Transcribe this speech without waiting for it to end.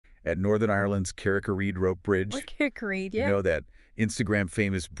at Northern Ireland's Carrick-a-Rede rope bridge. Carrick-a-Rede, You yeah. know, that Instagram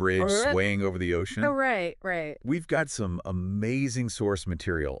famous bridge Uh, swaying over the Oh, ocean? right, right. We've got some amazing source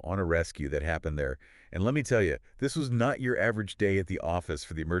material on a rescue that happened there. And let me tell you, this was not your average day at the office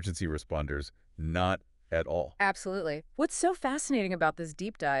for the emergency responders. Not at all. Absolutely. What's so fascinating about this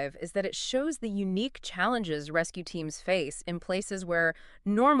deep dive is that it shows the unique challenges rescue teams face in places where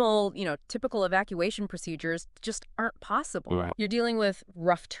normal, typical evacuation procedures just aren't possible. Right. You're dealing with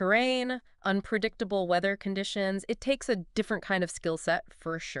rough terrain, unpredictable weather conditions. It takes a different kind of skill set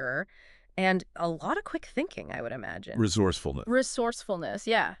for sure, and a lot of quick thinking, I would imagine. Resourcefulness. Resourcefulness,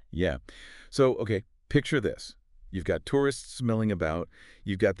 yeah. Yeah. So, okay, picture this. You've got tourists milling about.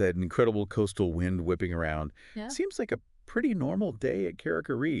 You've got that incredible coastal wind whipping around. Yeah. Seems like a pretty normal day at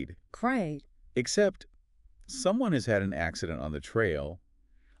Carrick-a-Rede. Great. Except someone has had an accident on the trail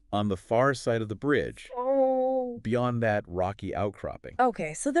on the far side of the bridge, Oh. beyond that rocky outcropping.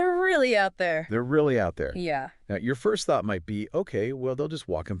 Okay, so they're really out there. They're really out there. Yeah. Now, your first thought might be, okay, well, they'll just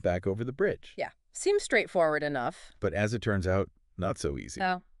walk him back over the bridge. Yeah. Seems straightforward enough. But as it turns out, not so easy.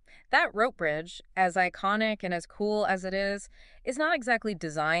 Oh. That rope bridge, as iconic and as cool as it is not exactly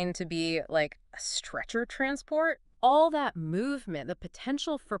designed to be like a stretcher transport. All that movement, the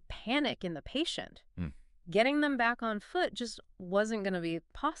potential for panic in the patient, Hmm. getting them back on foot just wasn't going to be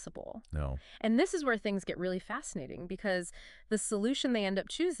possible. No. And this is where things get really fascinating because the solution they end up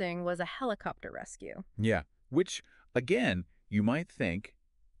choosing was a helicopter rescue. Yeah. Which, again, you might think,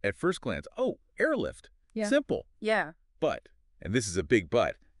 at first glance, oh, airlift. Yeah. Simple. Yeah. But, and this is a big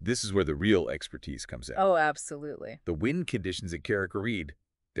but, this is where the real expertise comes in. Oh, absolutely. The wind conditions at Carrick-a-Rede,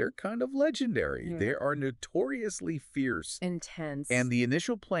 they're kind of legendary. Yeah. They are notoriously fierce. Intense. And the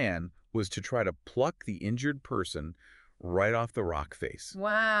initial plan was to try to pluck the injured person right off the rock face.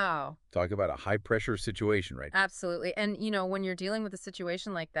 Wow. Talk about a high-pressure situation, right? Absolutely. And, when you're dealing with a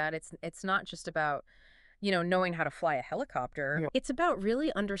situation like that, it's not just about, knowing how to fly a helicopter. Yeah. It's about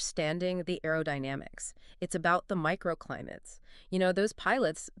really understanding the aerodynamics. It's about the microclimates. Those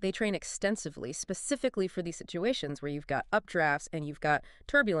pilots, they train extensively, specifically for these situations where you've got updrafts and you've got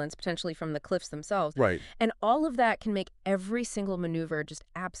turbulence potentially from the cliffs themselves. Right. And all of that can make every single maneuver just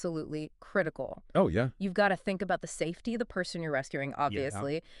absolutely critical. Oh, yeah. You've got to think about the safety of the person you're rescuing,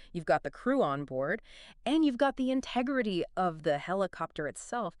 obviously. You've got the crew on board, and you've got the integrity of the helicopter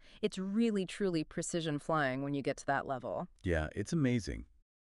itself. It's really, truly precision flying when you get to that level. Yeah, it's amazing.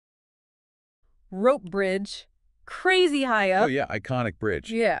 Rope bridge, crazy high up. Oh, yeah, iconic bridge.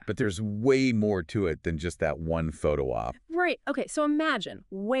 Yeah. But there's way more to it than just that one photo op. Right. Okay, so imagine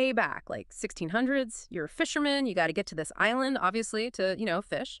way back, like 1600s, you're a fisherman, you got to get to this island, obviously, to,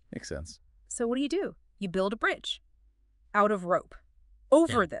 fish. Makes sense. So what do? You build a bridge out of rope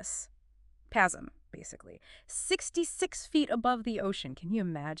over this chasm, basically. 66 feet above the ocean. Can you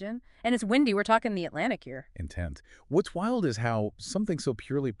imagine? And it's windy. We're talking the Atlantic here. Intent. What's wild is how something so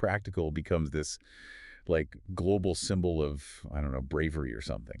purely practical becomes this, like, global symbol of, I don't know, bravery or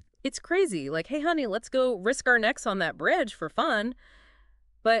something. It's crazy. Like, hey, honey, let's go risk our necks on that bridge for fun.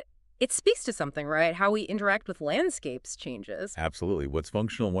 But it speaks to something, right? How we interact with landscapes changes. Absolutely. What's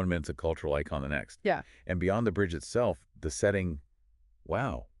functional one minute's a cultural icon the next. Yeah. And beyond the bridge itself, the setting,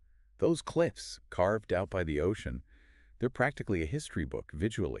 wow, those cliffs carved out by the ocean, they're practically a history book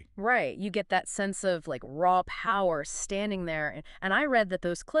visually. Right. You get that sense of like raw power standing there. And I read that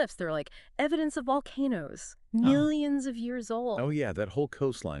those cliffs, they're like evidence of volcanoes, millions of years old. Oh, yeah, that whole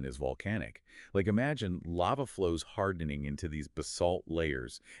coastline is volcanic. Like, imagine lava flows hardening into these basalt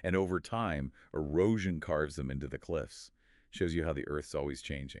layers, and over time, erosion carves them into the cliffs. Shows you how the Earth's always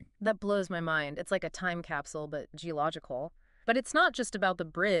changing. That blows my mind. It's like a time capsule, but geological. But it's not just about the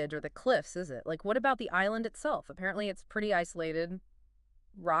bridge or the cliffs, is it? Like, what about the island itself? Apparently, it's pretty isolated.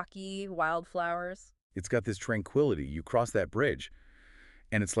 Rocky, wildflowers. It's got this tranquility. You cross that bridge,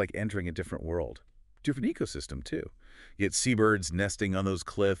 and it's like entering a different world. Different ecosystem, too. You get seabirds nesting on those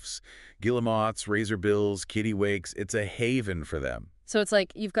cliffs, guillemots, razorbills, kittiwakes. It's a haven for them. So it's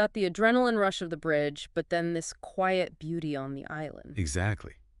like you've got the adrenaline rush of the bridge, but then this quiet beauty on the island.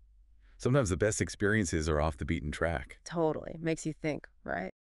 Exactly. Sometimes the best experiences are off the beaten track. Totally. Makes you think, right?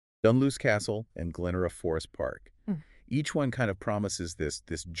 Dunluce Castle and Glenera Forest Park. Mm. Each one kind of promises this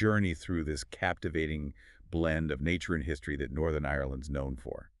journey through this captivating blend of nature and history that Northern Ireland's known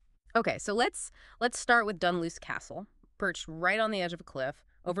for. Okay, so let's start with Dunluce Castle, perched right on the edge of a cliff,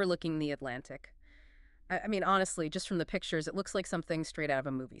 overlooking the Atlantic. I mean, honestly, just from the pictures, it looks like something straight out of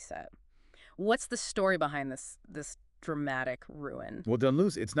a movie set. What's the story behind this dramatic ruin? Well,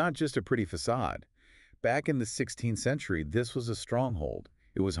 Dunluce, it's not just a pretty facade. Back in the 16th century, this was a stronghold.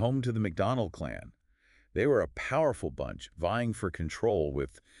 It was home to the MacDonnell clan. They were a powerful bunch, vying for control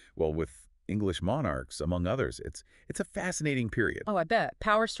with English monarchs, among others. It's a fascinating period. Oh, I bet.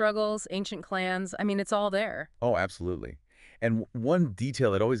 Power struggles, ancient clans. I mean, it's all there. Oh, absolutely. And one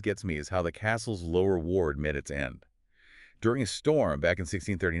detail that always gets me is how the castle's lower ward met its end. During a storm back in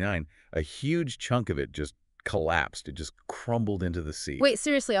 1639, a huge chunk of it just collapsed. It just crumbled into the sea. Wait,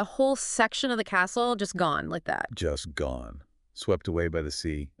 seriously, a whole section of the castle just gone like that? Just gone. Swept away by the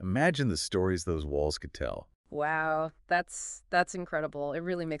sea. Imagine the stories those walls could tell. Wow, that's incredible. It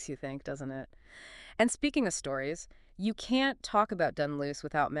really makes you think, doesn't it? And speaking of stories, you can't talk about Dunluce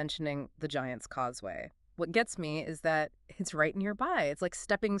without mentioning the Giant's Causeway. What gets me is that it's right nearby. It's like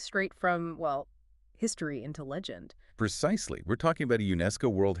stepping straight from, well, history into legend. Precisely. We're talking about a UNESCO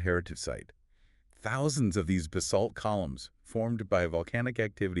World Heritage Site. Thousands of these basalt columns formed by volcanic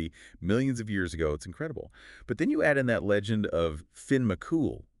activity millions of years ago. It's incredible. But then you add in that legend of Finn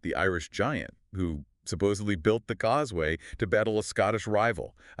MacCool, the Irish giant, who supposedly built the causeway to battle a Scottish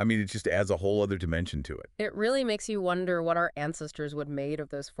rival. I mean, it just adds a whole other dimension to it. It really makes you wonder what our ancestors would have made of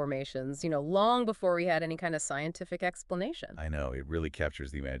those formations, long before we had any kind of scientific explanation. I know, it really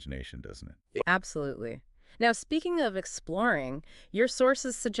captures the imagination, doesn't it? Absolutely. Now, speaking of exploring, your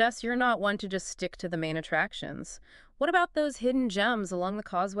sources suggest you're not one to just stick to the main attractions. What about those hidden gems along the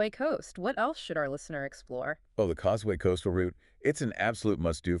Causeway coast? What else should our listener explore? Oh, the Causeway coastal route, it's an absolute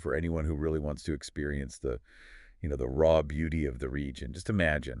must-do for anyone who really wants to experience the raw beauty of the region. Just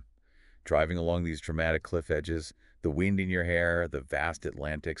imagine driving along these dramatic cliff edges, the wind in your hair, the vast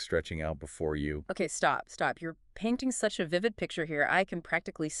Atlantic stretching out before you. Okay, stop, stop. You're painting such a vivid picture here. I can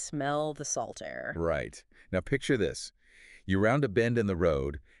practically smell the salt air. Right. Now picture this. You round a bend in the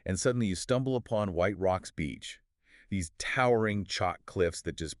road, and suddenly you stumble upon White Rocks Beach. These towering chalk cliffs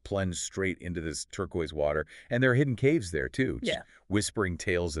that just plunge straight into this turquoise water. And there are hidden caves there, too, just Yeah. whispering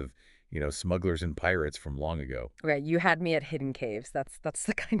tales of, smugglers and pirates from long ago. Okay, you had me at hidden caves. That's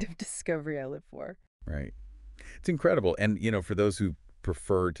the kind of discovery I live for. Right. It's incredible. And, for those who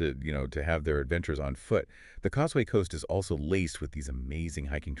prefer to have their adventures on foot, the Causeway Coast is also laced with these amazing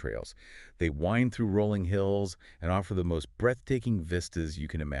hiking trails. They wind through rolling hills and offer the most breathtaking vistas you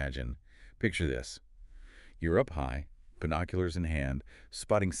can imagine. Picture this. You're up high, binoculars in hand,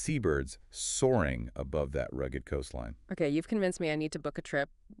 spotting seabirds soaring above that rugged coastline. Okay, you've convinced me I need to book a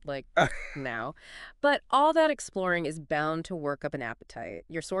trip, like, now. But all that exploring is bound to work up an appetite.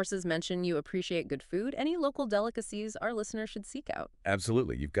 Your sources mention you appreciate good food. Any local delicacies our listeners should seek out?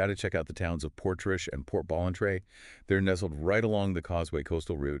 Absolutely. You've got to check out the towns of Portrush and Port Ballantrae. They're nestled right along the Causeway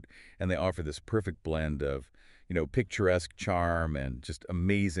coastal route, and they offer this perfect blend of, picturesque charm and just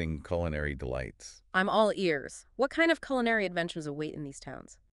amazing culinary delights. I'm all ears. What kind of culinary adventures await in these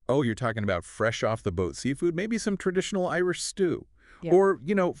towns? Oh, you're talking about fresh off the boat seafood? Maybe some traditional Irish stew. Yeah. Or,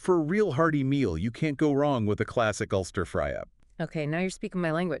 for a real hearty meal, you can't go wrong with a classic Ulster fry-up. Okay, now you're speaking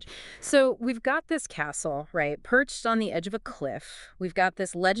my language. So we've got this castle, right, perched on the edge of a cliff. We've got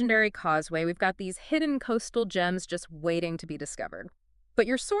this legendary causeway. We've got these hidden coastal gems just waiting to be discovered. But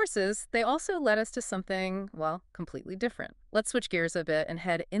your sources, they also led us to something, well, completely different. Let's switch gears a bit and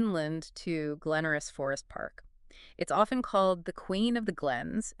head inland to Glenarus Forest Park. It's often called the Queen of the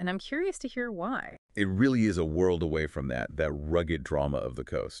Glens, and I'm curious to hear why. It really is a world away from that rugged drama of the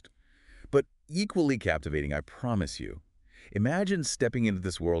coast. But equally captivating, I promise you. Imagine stepping into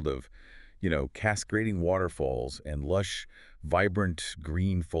this world of, cascading waterfalls and lush, vibrant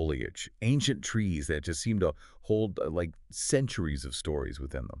green foliage, ancient trees that just seem to hold like centuries of stories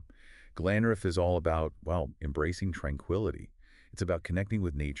within them. Glenarith is all about, well, embracing tranquility. It's about connecting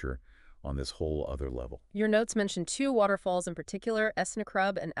with nature on this whole other level. Your notes mention two waterfalls in particular,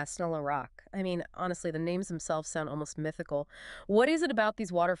 Esnacrub and Esnalarock. I mean, honestly, the names themselves sound almost mythical. What is it about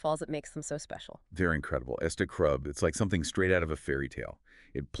these waterfalls that makes them so special? They're incredible. Esnacrub, it's like something straight out of a fairy tale.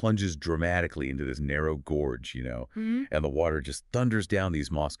 It plunges dramatically into this narrow gorge, and the water just thunders down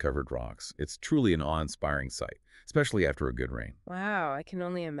these moss-covered rocks. It's truly an awe-inspiring sight, especially after a good rain. Wow, I can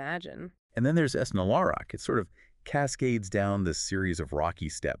only imagine. And then there's Esnalarock. It sort of cascades down this series of rocky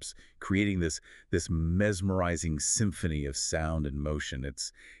steps, creating this mesmerizing symphony of sound and motion.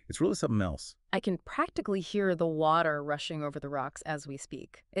 It's really something else. I can practically hear the water rushing over the rocks as we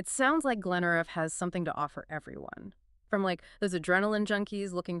speak. It sounds like Glenarith has something to offer everyone. From like those adrenaline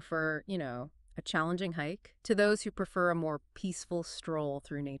junkies looking for, a challenging hike, to those who prefer a more peaceful stroll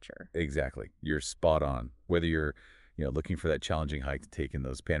through nature. Exactly. You're spot on. Whether you're looking for that challenging hike to take in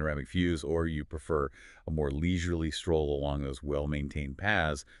those panoramic views, or you prefer a more leisurely stroll along those well-maintained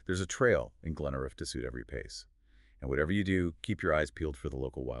paths, there's a trail in Glenarith to suit every pace. And whatever you do, keep your eyes peeled for the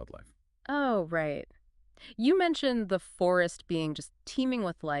local wildlife. Oh, right. You mentioned the forest being just teeming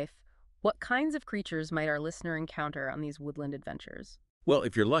with life. What kinds of creatures might our listener encounter on these woodland adventures? Well,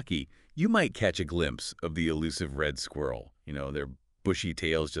 if you're lucky, you might catch a glimpse of the elusive red squirrel. Their bushy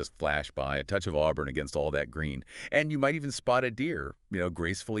tails just flash by, a touch of auburn against all that green. And you might even spot a deer,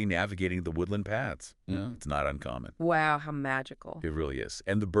 gracefully navigating the woodland paths. It's not uncommon. Wow, how magical. It really is.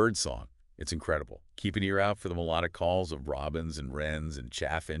 And the bird song, it's incredible. Keep an ear out for the melodic calls of robins and wrens and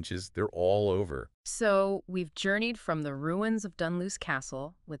chaffinches. They're all over. So we've journeyed from the ruins of Dunluce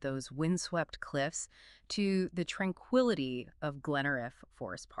Castle with those windswept cliffs to the tranquility of Glenariff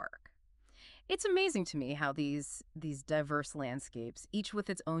Forest Park. It's amazing to me how these diverse landscapes, each with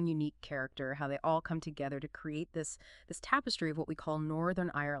its own unique character, how they all come together to create this tapestry of what we call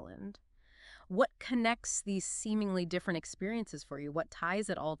Northern Ireland. What connects these seemingly different experiences for you? What ties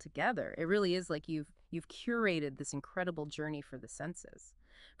it all together? It really is like you've curated this incredible journey for the senses,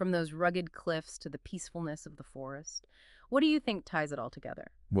 from those rugged cliffs to the peacefulness of the forest. What do you think ties it all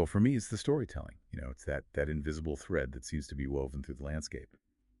together? Well, for me, it's the storytelling. It's that invisible thread that seems to be woven through the landscape,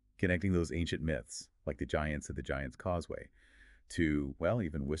 connecting those ancient myths, like the giants at the Giant's Causeway, to, well,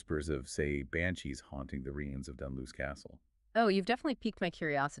 even whispers of, say, banshees haunting the ruins of Dunluce Castle. Oh, you've definitely piqued my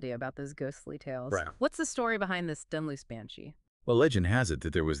curiosity about those ghostly tales. Right. What's the story behind this Dunluce banshee? Well, legend has it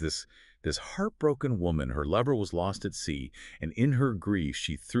that there was this heartbroken woman. Her lover was lost at sea, and in her grief,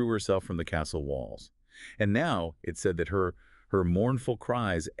 she threw herself from the castle walls. And now it's said that her mournful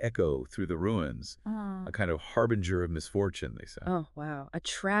cries echo through the ruins, a kind of harbinger of misfortune, they say. Oh, wow. A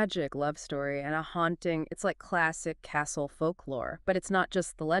tragic love story and a haunting, it's like classic castle folklore. But it's not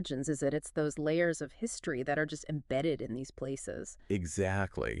just the legends, is it? It's those layers of history that are just embedded in these places.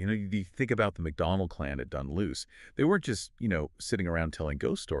 Exactly. You think about the MacDonnell clan at Dunluce. They weren't just, sitting around telling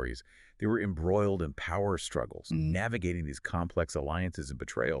ghost stories. They were embroiled in power struggles, navigating these complex alliances and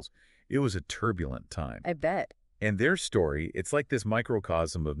betrayals. It was a turbulent time. I bet. And their story, it's like this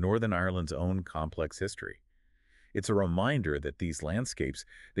microcosm of Northern Ireland's own complex history. It's a reminder that these landscapes,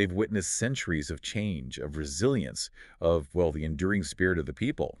 they've witnessed centuries of change, of resilience, of, well, the enduring spirit of the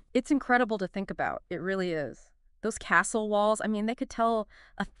people. It's incredible to think about. It really is. Those castle walls, I mean, they could tell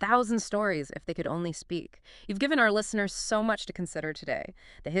 1,000 stories if they could only speak. You've given our listeners so much to consider today.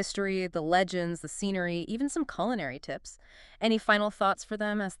 The history, the legends, the scenery, even some culinary tips. Any final thoughts for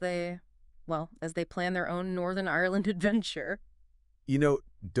them as they plan their own Northern Ireland adventure?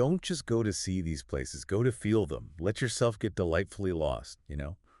 Don't just go to see these places. Go to feel them. Let yourself get delightfully lost.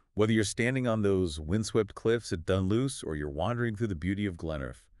 Whether you're standing on those windswept cliffs at Dunluce or you're wandering through the beauty of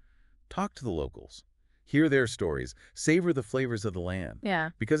Glenariff, talk to the locals. Hear their stories. Savor the flavors of the land. Yeah.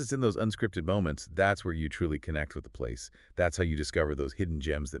 Because it's in those unscripted moments, that's where you truly connect with the place. That's how you discover those hidden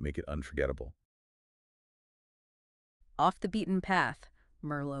gems that make it unforgettable. Off the beaten path,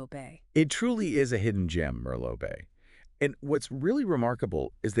 Merlot Bay. It truly is a hidden gem, Merlot Bay. And what's really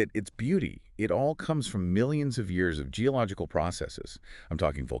remarkable is that its beauty, it all comes from millions of years of geological processes. I'm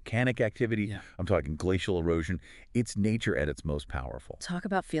talking volcanic activity. Yeah. I'm talking glacial erosion. It's nature at its most powerful. Talk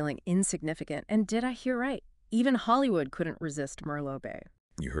about feeling insignificant. And did I hear right? Even Hollywood couldn't resist Merlot Bay.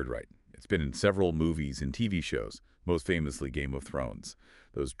 You heard right. It's been in several movies and TV shows, most famously Game of Thrones.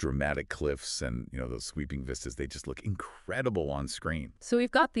 Those dramatic cliffs and, those sweeping vistas, they just look incredible on screen. So we've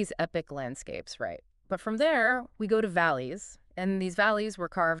got these epic landscapes, right? But from there, we go to valleys, and these valleys were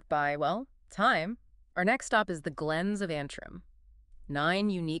carved by, well, time. Our next stop is the Glens of Antrim. 9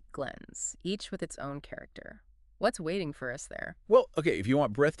 unique glens, each with its own character. What's waiting for us there? Well, okay, if you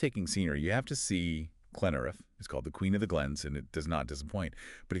want breathtaking scenery, you have to see Glenariff. It's called the Queen of the Glens, and it does not disappoint.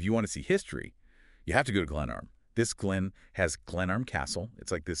 But if you want to see history, you have to go to Glenarm. This glen has Glenarm Castle.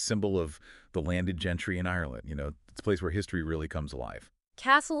 It's like this symbol of the landed gentry in Ireland. It's a place where history really comes alive.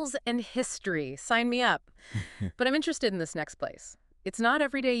 Castles and history. Sign me up. But I'm interested in this next place. It's not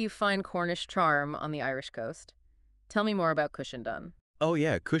every day you find Cornish charm on the Irish coast. Tell me more about Cushenden. Oh,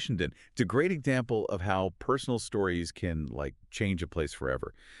 yeah, Cushenden. It's a great example of how personal stories can, change a place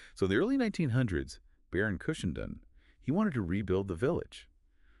forever. So in the early 1900s, Baron Cushenden, he wanted to rebuild the village.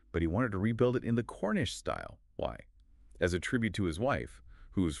 But he wanted to rebuild it in the Cornish style. Why? As a tribute to his wife,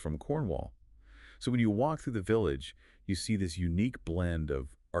 who's from Cornwall. So when you walk through the village, you see this unique blend of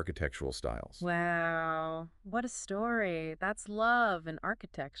architectural styles. Wow, what a story. That's love and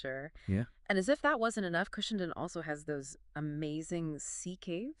architecture. Yeah. And as if that wasn't enough, Cushenden also has those amazing sea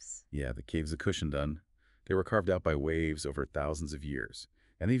caves. Yeah, the caves of Cushenden. They were carved out by waves over thousands of years.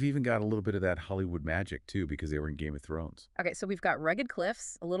 And they've even got a little bit of that Hollywood magic, too, because they were in Game of Thrones. Okay, so we've got rugged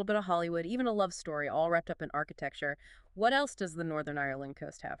cliffs, a little bit of Hollywood, even a love story, all wrapped up in architecture. What else does the Northern Ireland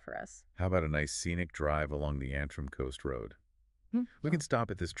coast have for us? How about a nice scenic drive along the Antrim Coast Road? We can stop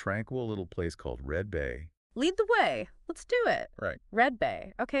at this tranquil little place called Red Bay. Lead the way. Let's do it. Right. Red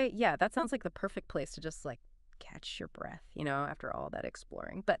Bay. Okay, yeah, that sounds like the perfect place to just like catch your breath, after all that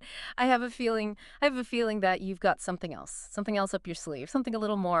exploring. But I have a feeling that you've got something else up your sleeve, something a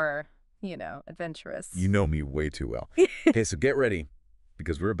little more, You adventurous. know me way too well. Okay, so get ready,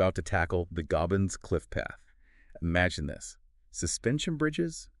 because we're about to tackle the Gobbins Cliff Path. Imagine this. Suspension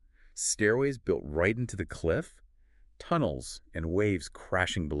bridges, stairways built right into the cliff, tunnels and waves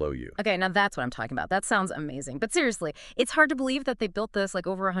crashing below you. Okay, now that's what I'm talking about. That sounds amazing. But seriously, it's hard to believe that they built this like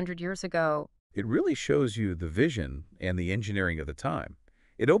over 100 years ago. It really shows you the vision and the engineering of the time.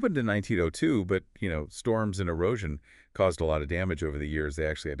 It opened in 1902, but, storms and erosion caused a lot of damage over the years. They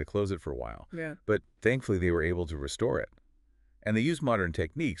actually had to close it for a while. Yeah. But thankfully, they were able to restore it. And they used modern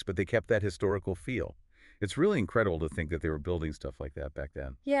techniques, but they kept that historical feel. It's really incredible to think that they were building stuff like that back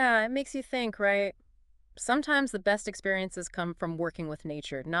then. Yeah, it makes you think, right? Sometimes the best experiences come from working with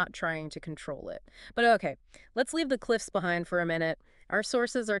nature, not trying to control it. But okay, let's leave the cliffs behind for a minute. Our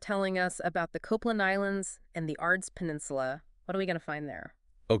sources are telling us about the Copeland Islands and the Ards Peninsula. What are we going to find there?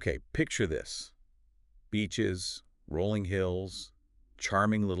 Okay, picture this. Beaches, rolling hills,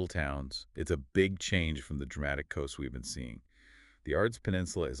 charming little towns. It's a big change from the dramatic coast we've been seeing. The Ards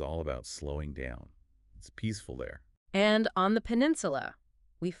Peninsula is all about slowing down. It's peaceful there. And on the peninsula,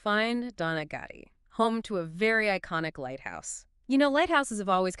 we find Donaghadee, home to a very iconic lighthouse. Lighthouses have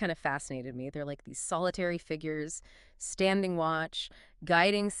always kind of fascinated me. They're like these solitary figures, standing watch,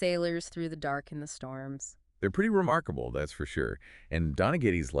 guiding sailors through the dark and the storms. They're pretty remarkable, that's for sure. And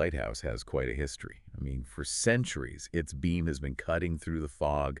Doneghade's lighthouse has quite a history. I mean, for centuries, its beam has been cutting through the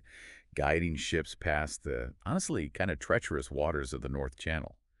fog, guiding ships past the, honestly, kind of treacherous waters of the North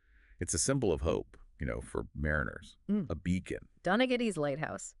Channel. It's a symbol of hope, for mariners, a beacon. Doneghadee's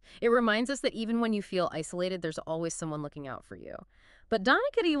lighthouse. It reminds us that even when you feel isolated, there's always someone looking out for you. But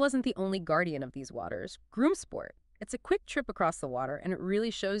Donaghadee wasn't the only guardian of these waters. Groomsport. It's a quick trip across the water, and it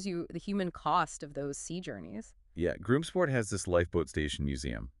really shows you the human cost of those sea journeys. Yeah, Groomsport has this lifeboat station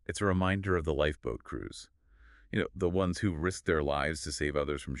museum. It's a reminder of the lifeboat crews. The ones who risk their lives to save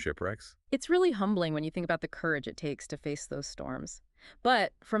others from shipwrecks. It's really humbling when you think about the courage it takes to face those storms.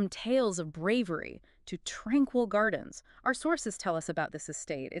 But from tales of bravery to tranquil gardens, our sources tell us about this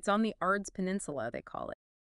estate. It's on the Ards Peninsula, they call it.